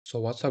So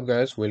what's up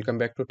guys, welcome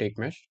back to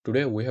𝐒𝐿𝐾.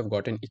 Today we have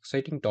got an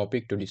exciting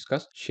topic to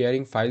discuss: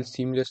 sharing files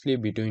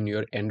seamlessly between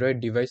your Android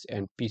device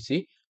and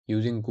PC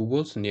using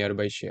Google's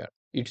Nearby Share.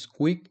 It's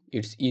quick,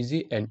 it's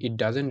easy, and it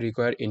doesn't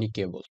require any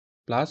cables.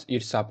 Plus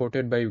it's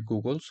supported by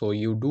Google, so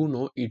you do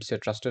know it's a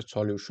trusted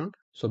solution.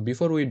 So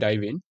before we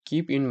dive in,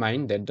 keep in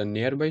mind that the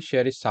Nearby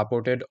Share is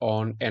supported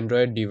on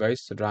Android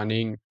device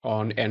running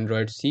on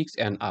Android 6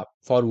 and up.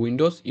 For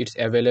Windows, it's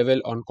available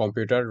on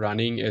computer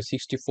running a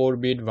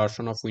 64-bit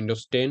version of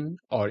Windows 10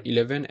 or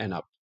 11 and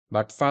up.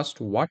 But first,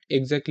 what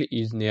exactly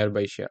is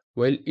Nearby Share?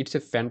 Well, it's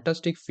a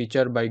fantastic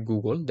feature by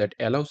Google that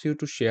allows you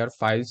to share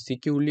files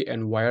securely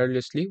and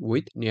wirelessly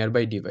with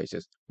nearby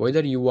devices.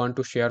 Whether you want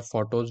to share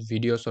photos,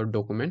 videos, or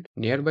document,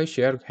 Nearby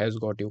Share has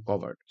got you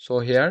covered. So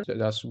here,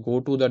 just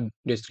go to the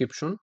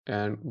description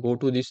and go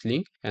to this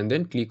link and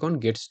then click on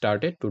Get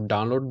Started to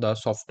download the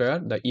software,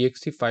 the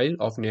exe file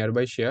of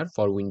Nearby Share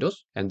for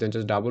Windows, and then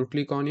just double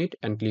click on it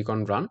and click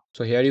on Run.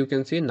 So here you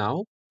can see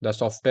now the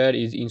software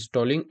is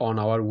installing on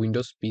our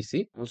Windows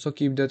PC. Also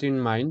keep that in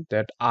mind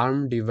that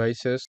ARM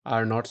devices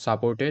are not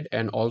supported,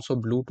 and also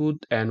Bluetooth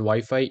and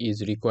Wi-Fi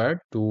is required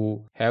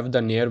to have the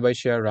Nearby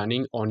Share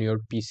running on your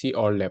PC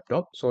or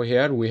laptop. So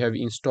here we have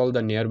installed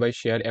the Nearby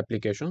Share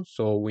application.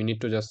 So we need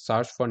to just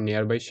search for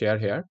Nearby Share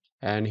here.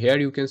 And here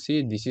you can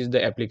see this is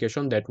the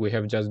application that we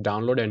have just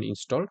downloaded and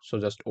installed. So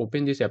just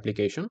open this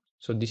application.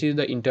 So this is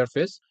the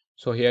interface.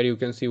 So here you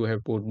can see we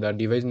have put the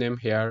device name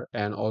here,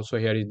 and also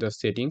here is the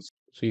settings.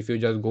 So if you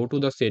just go to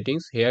the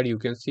settings, here you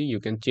can see you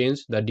can change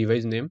the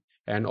device name,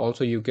 and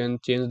also you can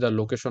change the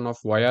location of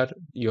where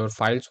your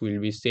files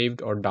will be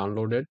saved or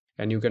downloaded,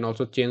 and you can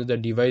also change the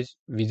device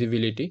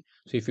visibility.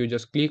 So if you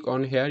just click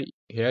on here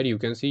you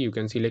can see you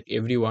can select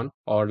everyone,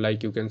 or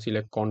like you can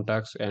select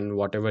contacts and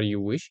whatever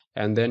you wish,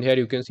 and then here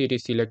you can see it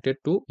is selected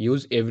to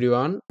use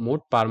everyone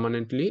mode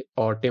permanently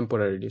or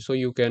temporarily. So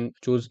you can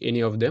choose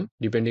any of them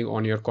depending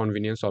on your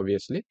convenience,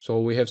 obviously. So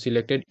we have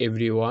selected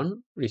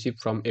everyone, receive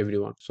from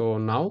everyone. So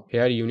now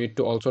here you need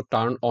to also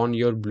turn on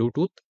your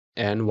Bluetooth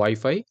and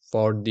Wi-Fi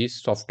for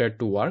this software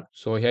to work.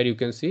 So here you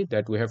can see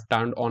that we have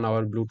turned on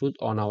our Bluetooth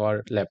on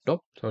our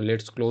laptop. So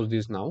let's close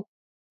this now.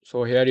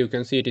 So here you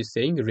can see it is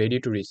saying ready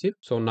to receive.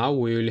 So now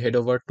we will head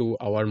over to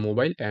our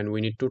mobile and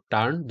we need to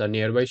turn the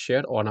Nearby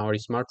Share on our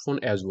smartphone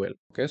as well.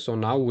 Okay, so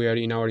now we are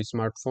in our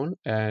smartphone,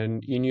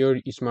 and in your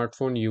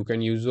smartphone you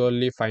can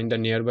usually find the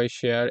Nearby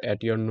Share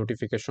at your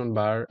notification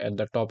bar, at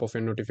the top of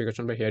your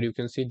notification bar. Here you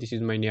can see this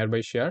is my Nearby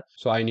Share.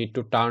 So I need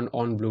to turn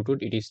on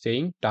Bluetooth. It is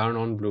saying turn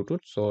on Bluetooth.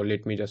 So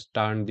let me just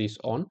turn this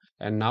on,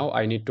 and now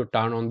I need to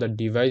turn on the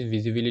device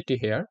visibility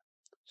here.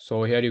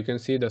 So here you can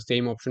see the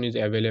same option is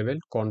available: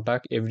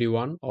 contact,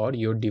 everyone, or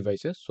your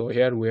devices. So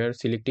here we are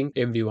selecting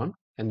everyone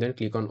and then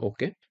click on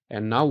OK.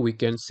 And now we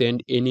can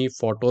send any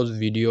photos,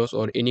 videos,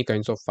 or any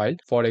kinds of file.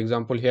 For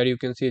example, here you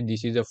can see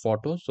this is a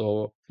photo.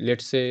 So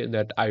let's say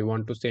that I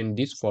want to send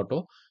this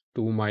photo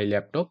to my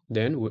laptop.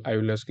 Then I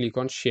will just click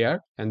on share,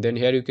 and then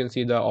here you can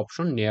see the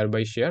option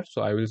Nearby Share.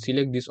 So I will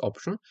select this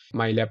option.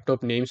 My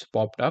laptop names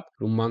popped up,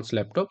 Rumman's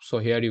laptop. So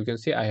here you can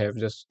see I have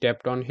just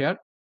tapped on here,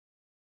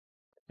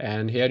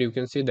 and here you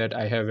can see that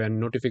I have a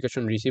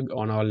notification received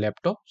on our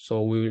laptop.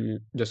 So we will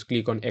just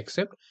click on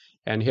accept,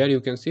 and here you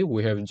can see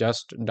we have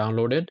just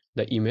downloaded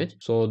the image.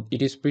 So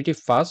it is pretty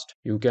fast.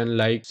 You can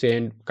like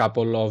send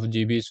couple of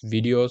GBs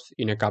videos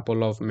in a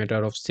couple of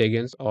matter of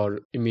seconds or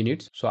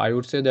minutes. So I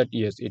would say that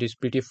yes, it is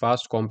pretty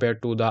fast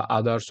compared to the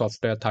other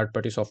software,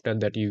 third-party software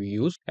that you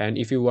use. And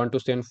if you want to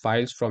send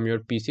files from your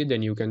PC,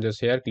 then you can just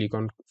here click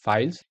on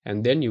files,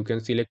 and then you can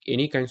select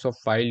any kinds of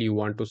file you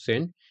want to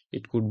send.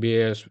 It could be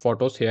as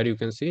photos. Here you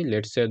can see,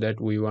 let's say that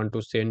we want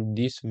to send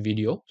this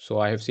video. So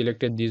I have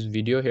selected this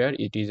video here.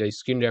 It is a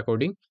screen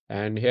recording,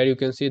 and here you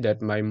can see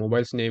that my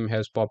mobile's name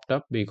has popped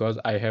up because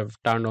I have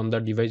turned on the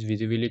device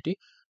visibility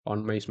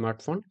on my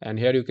smartphone. And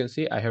here you can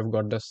see I have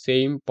got the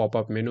same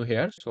pop-up menu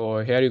here. So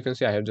here you can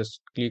see I have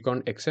just click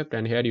on accept,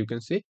 and here you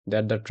can see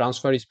that the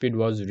transfer speed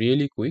was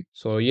really quick.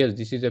 So yes,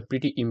 this is a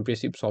pretty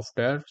impressive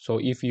software. So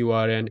if you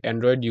are an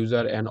Android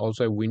user and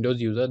also a Windows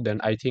user,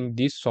 then I think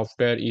this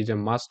software is a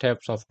must-have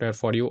software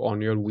for you on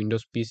your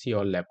Windows PC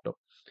or laptop.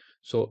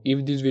 So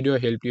if this video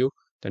helped you,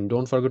 then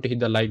don't forget to hit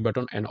the like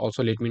button, and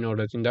also let me know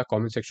that in the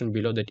comment section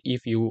below that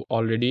if you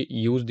already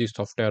use this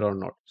software or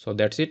not. So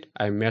that's it.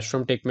 I'm Mesh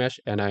from 𝐒𝐿𝐾,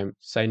 and I'm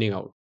signing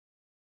out.